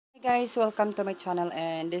Guys, welcome to my channel,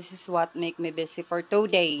 and this is what make me busy for 2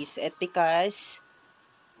 days. It because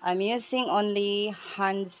I'm using only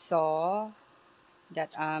handsaw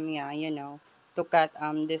that yeah, to cut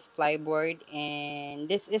this plyboard, and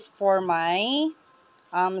this is for my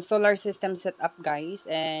solar system setup, guys.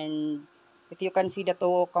 And if you can see the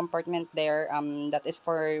two compartment there, that is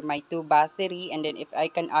for my two battery, and then if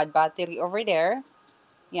I can add battery over there,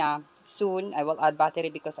 yeah, soon I will add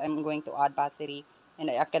battery because I'm going to add battery, and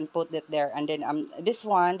I can put it there. And then this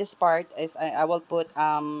part is I will put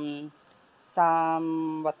some,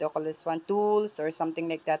 what do you call this one, tools or something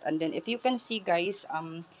like that. And then if you can see, guys,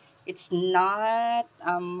 it's not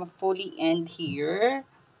fully end here.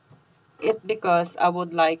 It because I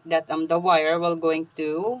would like that the wire will going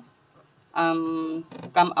to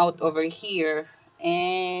come out over here.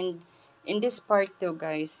 And in this part too,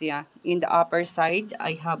 guys, yeah, in the upper side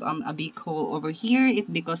I have a big hole over here.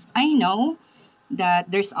 It because I know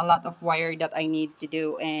that there's a lot of wire that I need to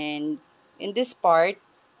do. And in this part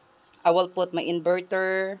I will put my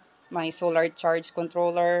inverter, my solar charge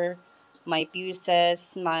controller, my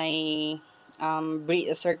fuses, my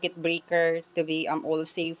circuit breaker to be all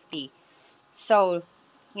safety. So,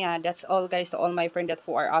 yeah, that's all, guys. To all my friends that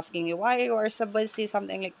who are asking me why you are so busy,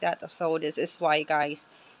 something like that. So this is why, guys.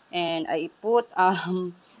 And I put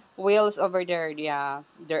wheels over there. Yeah,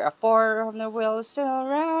 there are four of the wheels, so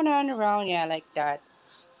around and around. Yeah, like that.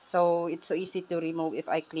 So it's so easy to remove if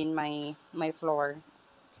I clean my floor.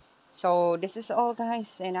 So this is all,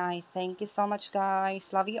 guys, and I thank you so much,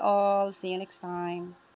 guys. Love you all. See you next time.